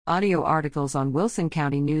Audio articles on Wilson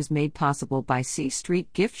County News made possible by C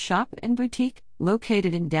Street Gift Shop and Boutique,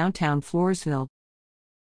 located in downtown Floresville.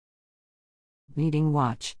 Meeting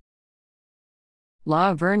Watch.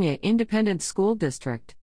 La Vernia Independent School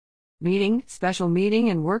District. Meeting, Special Meeting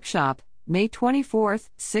and Workshop, May 24,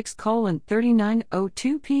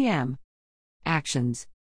 6:39:02 p.m. Actions.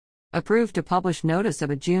 Approved to publish notice of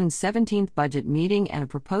a June 17 budget meeting and a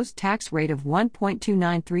proposed tax rate of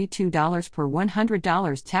 $1.2932 per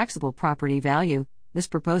 $100 taxable property value. This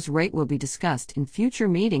proposed rate will be discussed in future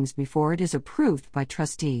meetings before it is approved by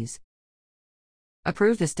trustees.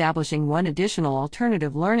 Approved establishing one additional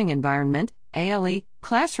alternative learning environment, ALE,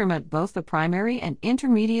 classroom at both the primary and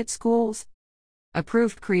intermediate schools.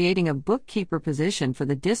 Approved creating a bookkeeper position for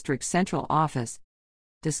the district's central office.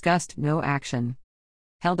 Discussed no action.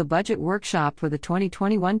 Held a budget workshop for the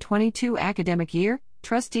 2021-22 academic year.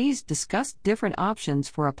 Trustees discussed different options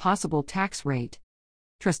for a possible tax rate.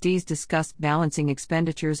 Trustees discussed balancing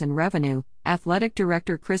expenditures and revenue. Athletic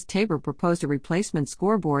Director Chris Tabor proposed a replacement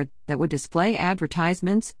scoreboard that would display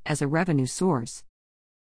advertisements as a revenue source.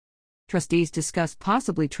 Trustees discussed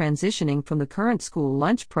possibly transitioning from the current school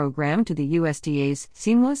lunch program to the USDA's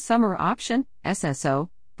Seamless Summer Option, SSO,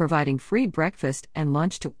 providing free breakfast and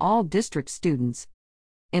lunch to all district students.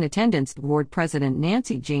 In attendance, Board President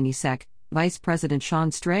Nancy Janisek, Vice President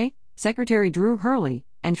Sean Stray, Secretary Drew Hurley,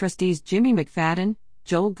 and Trustees Jimmy McFadden,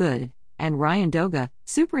 Joel Good, and Ryan Doga,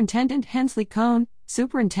 Superintendent Hensley Cohn,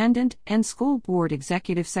 Superintendent and School Board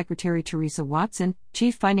Executive Secretary Teresa Watson,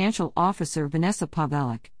 Chief Financial Officer Vanessa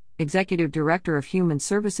Pavelik, Executive Director of Human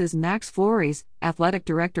Services Max Flores, Athletic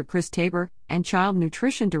Director Chris Tabor, and Child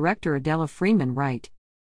Nutrition Director Adela Freeman Wright.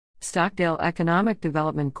 Stockdale Economic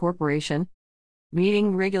Development Corporation.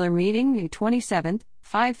 Meeting, regular meeting, May 27,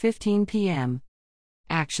 5:15 p.m.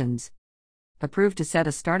 Actions. Approved to set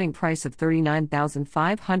a starting price of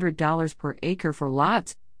 $39,500 per acre for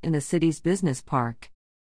lots in the city's business park.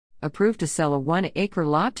 Approved to sell a 1-acre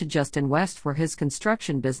lot to Justin West for his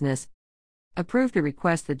construction business. Approved to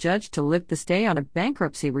request the judge to lift the stay on a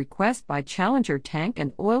bankruptcy request by Challenger Tank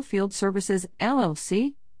and Oilfield Services,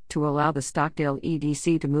 LLC, to allow the Stockdale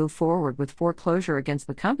EDC to move forward with foreclosure against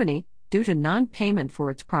the company due to non-payment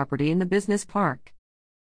for its property in the business park.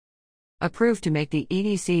 Approved to make the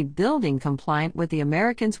EDC building compliant with the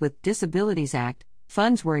Americans with Disabilities Act.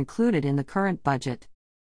 Funds were included in the current budget.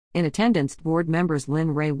 In attendance, board members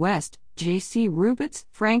Lynn Ray West, J.C. Rubitz,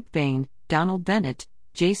 Frank Bain, Donald Bennett,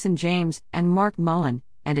 Jason James, and Mark Mullen,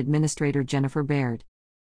 and Administrator Jennifer Baird.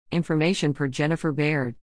 Information per Jennifer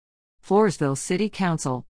Baird. Floresville City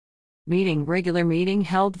Council. Meeting, regular meeting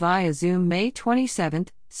held via Zoom May 27,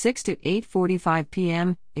 6 to 8:45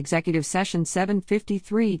 p.m., executive session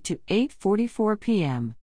 7:53 to 8:44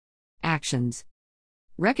 p.m. Actions.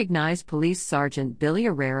 Recognize Police Sergeant Billy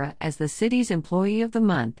Herrera as the city's Employee of the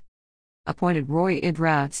Month. Appointed Roy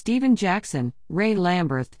Idra, Stephen Jackson, Ray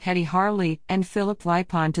Lamberth, Hetty Harley, and Philip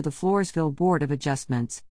Vipon to the Floresville Board of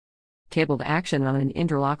Adjustments. Tabled action on an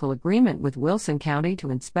interlocal agreement with Wilson County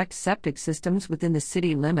to inspect septic systems within the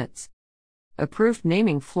city limits. Approved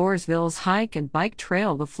naming Floresville's hike and bike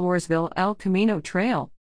trail the Floresville El Camino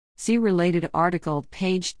Trail. See related article,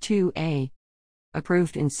 page 2A.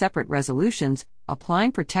 Approved in separate resolutions,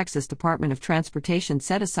 applying for Texas Department of Transportation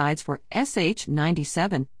set-asides for SH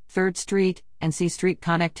 97, 3rd Street, and C Street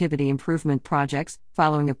connectivity improvement projects,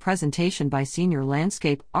 following a presentation by Senior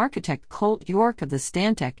Landscape Architect Colt York of the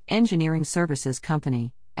Stantec Engineering Services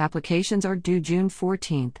Company. Applications are due June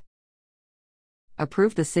 14.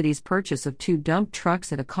 Approved the city's purchase of 2 dump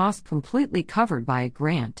trucks at a cost completely covered by a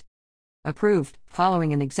grant. Approved,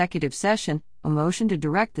 following an executive session, a motion to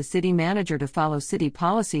direct the city manager to follow city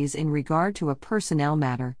policies in regard to a personnel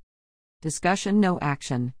matter. Discussion, no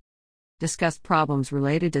action. Discussed problems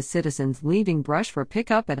related to citizens leaving brush for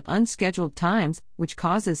pickup at unscheduled times, which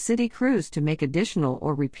causes city crews to make additional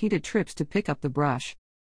or repeated trips to pick up the brush.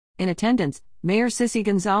 In attendance, Mayor Sissy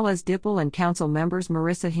Gonzalez Dipple and council members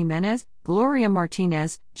Marissa Jimenez, Gloria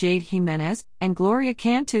Martinez, Jade Jimenez, and Gloria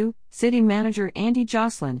Cantu, City Manager Andy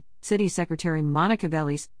Jocelyn, City Secretary Monica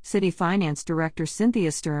Vellis, City Finance Director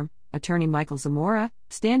Cynthia Sturm, Attorney Michael Zamora,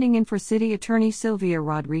 standing in for City Attorney Sylvia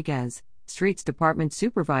Rodriguez, Streets Department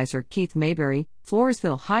Supervisor Keith Mayberry,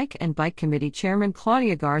 Floresville Hike and Bike Committee Chairman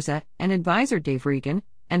Claudia Garza, and Advisor Dave Regan,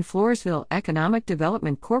 and Floresville Economic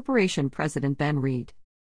Development Corporation President Ben Reed.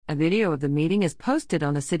 A video of the meeting is posted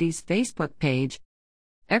on the city's Facebook page.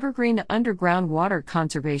 Evergreen Underground Water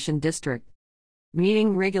Conservation District.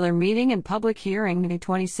 Meeting, regular meeting and public hearing May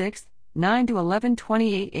 26, 9 to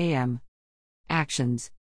 11:28 a.m.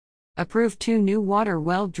 Actions. Approved 2 new water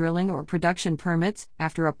well drilling or production permits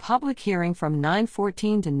after a public hearing from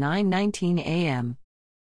 9:14 to 9:19 a.m.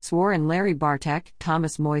 Swore in Larry Bartek,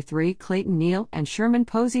 Thomas Moy III, Clayton Neal, and Sherman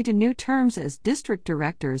Posey to new terms as district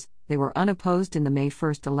directors. They were unopposed in the May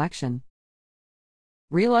 1st election.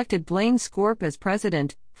 Re-elected Blaine Scorp as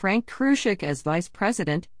president, Frank Krushik as vice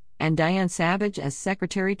president, and Diane Savage as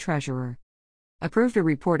secretary-treasurer. Approved a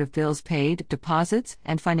report of bills paid, deposits,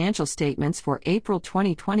 and financial statements for April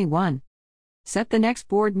 2021. Set the next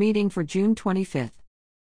board meeting for June 25.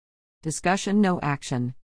 Discussion, no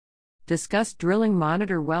action. Discussed drilling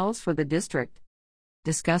monitor wells for the district.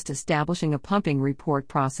 Discussed establishing a pumping report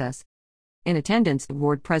process. In attendance,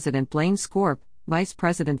 Board President Blaine Scorp, Vice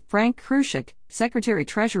President Frank Krushik,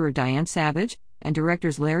 Secretary-Treasurer Diane Savage, and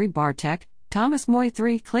Directors Larry Bartek, Thomas Moy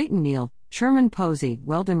III, Clayton Neal, Sherman Posey,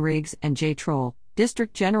 Weldon Riggs, and Jay Troll,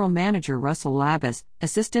 District General Manager Russell Labus,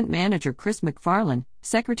 Assistant Manager Chris McFarland,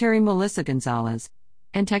 Secretary Melissa Gonzalez,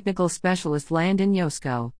 and Technical Specialist Landon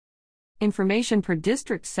Yosko. Information per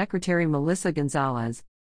District Secretary Melissa Gonzalez.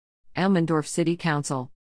 Elmendorf City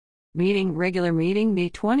Council. Regular meeting May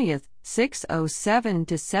 20th, 6:07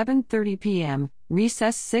 to 7:30 p.m.,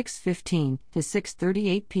 recess 6:15 to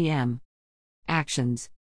 6:38 p.m. Actions.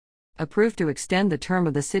 Approved to extend the term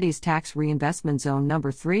of the city's tax reinvestment zone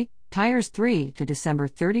number 3, Tires 3, to December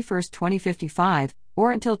 31, 2055,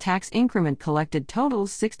 or until tax increment collected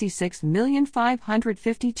totals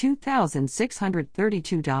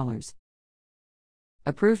 $66,552,632.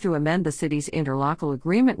 Approved to amend the city's interlocal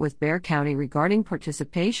agreement with Bexar County regarding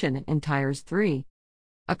participation in Tires 3.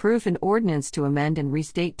 Approved an ordinance to amend and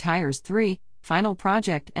restate Tires 3, final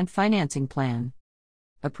project and financing plan.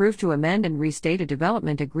 Approved to amend and restate a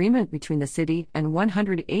development agreement between the city and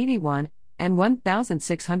 181 and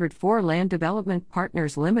 1604 Land Development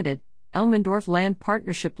Partners Limited, Elmendorf Land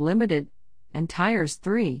Partnership Limited, and Tires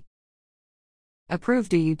 3.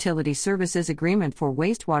 Approved a utility services agreement for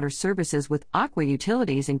wastewater services with Aqua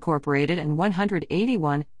Utilities Incorporated and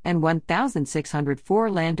 181 and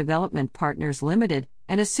 1604 Land Development Partners Limited,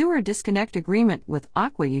 and a sewer disconnect agreement with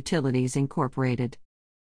Aqua Utilities Incorporated.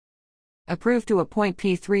 Approved to appoint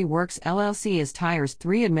P3 Works LLC as Tires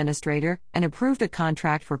 3 Administrator, and approved a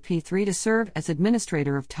contract for P3 to serve as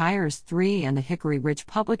Administrator of Tires 3 and the Hickory Ridge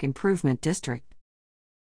Public Improvement District.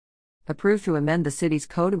 Approved to amend the city's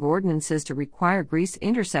Code of Ordinances to require grease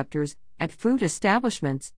interceptors at food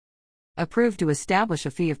establishments. Approved to establish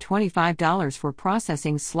a fee of $25 for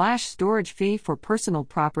processing/storage fee for personal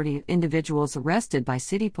property of individuals arrested by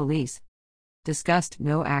city police. Discussed,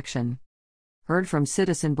 no action. Heard from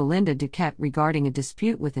citizen Belinda Duquette regarding a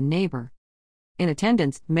dispute with a neighbor. In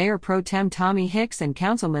attendance, Mayor Pro Tem Tommy Hicks and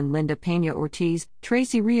Councilman Linda Peña Ortiz,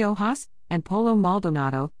 Tracy Riojas, and Polo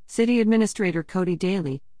Maldonado, City Administrator Cody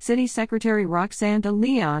Daly, City Secretary Roxanne De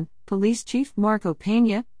Leon, Police Chief Marco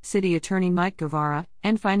Peña, City Attorney Mike Guevara,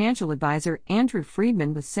 and Financial Advisor Andrew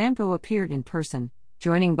Friedman with Samco appeared in person.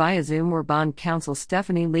 Joining via Zoom were Bond Counsel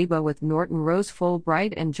Stephanie Leba with Norton Rose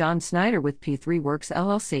Fulbright and John Snyder with P3 Works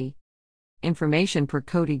LLC. Information per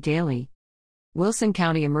Cody Daly. Wilson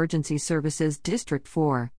County Emergency Services District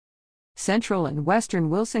 4. Central and Western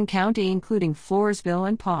Wilson County including Floresville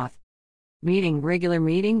and Poth. Regular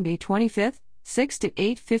meeting May 25th, 6 to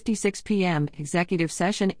 8:56 p.m. Executive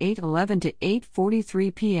session 8:11 to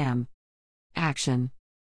 8:43 p.m. Action.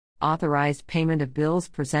 Authorized payment of bills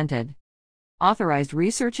presented. Authorized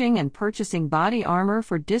researching and purchasing body armor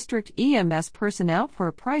for district EMS personnel for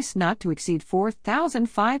a price not to exceed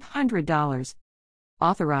 $4,500.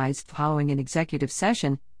 Authorized, following an executive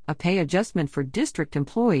session, a pay adjustment for district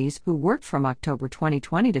employees who worked from October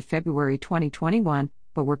 2020 to February 2021,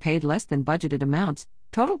 but were paid less than budgeted amounts.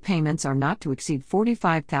 Total payments are not to exceed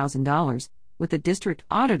 $45,000, with the district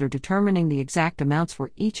auditor determining the exact amounts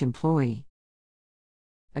for each employee.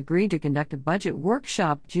 Agreed to conduct a budget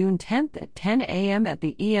workshop June 10th at 10 a.m. at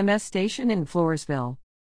the EMS station in Floresville.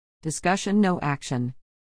 Discussion, no action.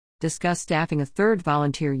 Discuss staffing a third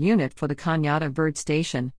volunteer unit for the Cañada Bird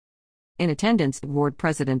Station. In attendance, Board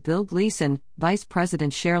President Bill Gleason, Vice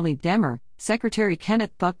President Shirley Demmer, Secretary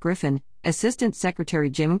Kenneth Buck Griffin, Assistant Secretary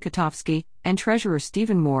Jim Katofsky, and Treasurer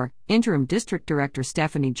Stephen Moore, Interim District Director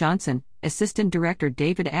Stephanie Johnson, Assistant Director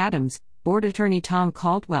David Adams, Board Attorney Tom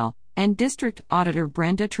Caldwell, and District Auditor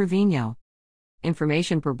Brenda Trevino.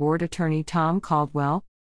 Information per Board Attorney Tom Caldwell.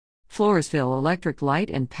 Floresville Electric Light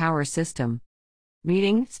and Power System.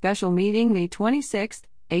 Special meeting May 26th,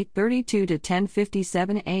 8:32 to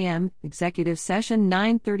 10:57 a.m., Executive Session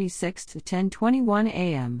 9:36 to 10:21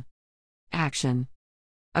 a.m. Action.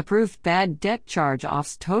 Approved bad debt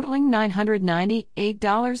charge-offs totaling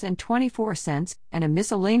 $998.24 and a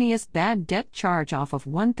miscellaneous bad debt charge-off of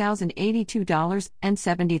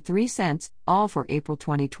 $1,082.73, all for April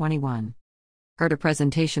 2021. Heard a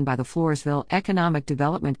presentation by the Floresville Economic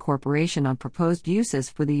Development Corporation on proposed uses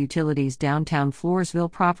for the utilities' downtown Floresville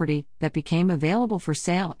property that became available for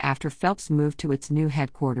sale after Phelps moved to its new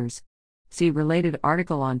headquarters. See related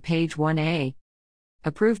article on page 1A.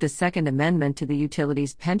 Approved a second amendment to the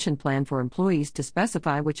utilities pension plan for employees to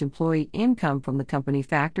specify which employee income from the company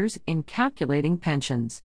factors in calculating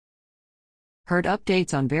pensions. Heard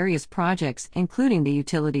updates on various projects, including the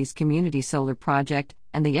utilities community solar project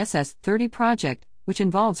and the SS30 project, which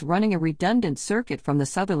involves running a redundant circuit from the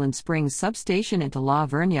Sutherland Springs substation into La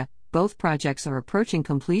Vernia. Both projects are approaching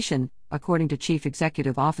completion, according to Chief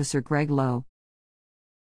Executive Officer Greg Lowe.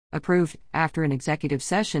 Approved, after an executive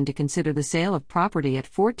session to consider the sale of property at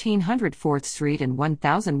 1400 4th Street and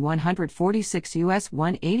 1146 US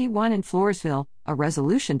 181 in Floresville, a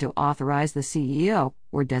resolution to authorize the CEO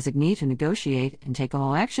or designee to negotiate and take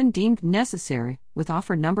all action deemed necessary, with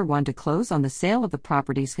offer number 1 to close on the sale of the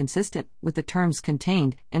properties consistent with the terms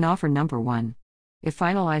contained in offer number 1. If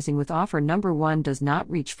finalizing with offer number 1 does not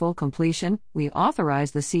reach full completion, we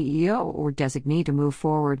authorize the CEO or designee to move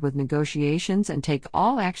forward with negotiations and take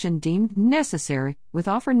all action deemed necessary, with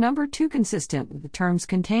offer number 2 consistent with the terms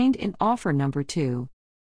contained in offer number 2.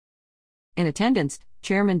 In attendance,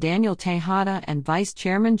 Chairman Daniel Tejada and Vice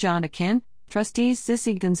Chairman John Akin, Trustees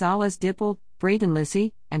Sissy Gonzalez-Dipple, Braden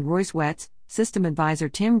Lissy, and Royce Wetz, System Advisor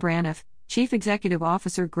Tim Braniff, Chief Executive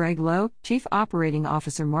Officer Greg Lowe, Chief Operating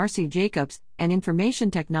Officer Marcy Jacobs, and Information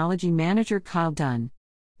Technology Manager Kyle Dunn.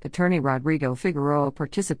 Attorney Rodrigo Figueroa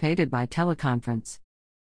participated by teleconference.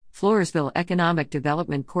 Floresville Economic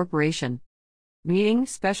Development Corporation.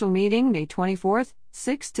 Special meeting May 24th,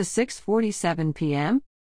 6 to 6:47 p.m.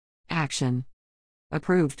 Action.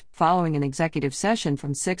 Approved, following an executive session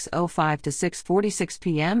from 6:05 to 6:46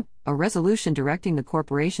 p.m., a resolution directing the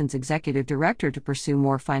corporation's executive director to pursue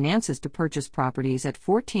more finances to purchase properties at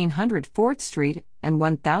 1400 4th Street and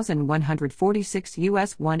 1146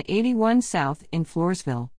 US 181 South in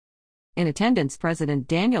Floresville. In attendance, President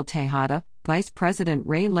Daniel Tejada, Vice President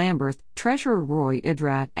Ray Lamberth, Treasurer Roy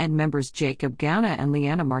Idrat, and members Jacob Gauna and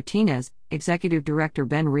Leanna Martinez, Executive Director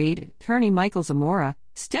Ben Reed, Attorney Michael Zamora,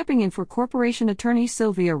 stepping in for Corporation Attorney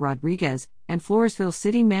Sylvia Rodriguez, and Floresville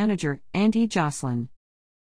City Manager Andy Jocelyn.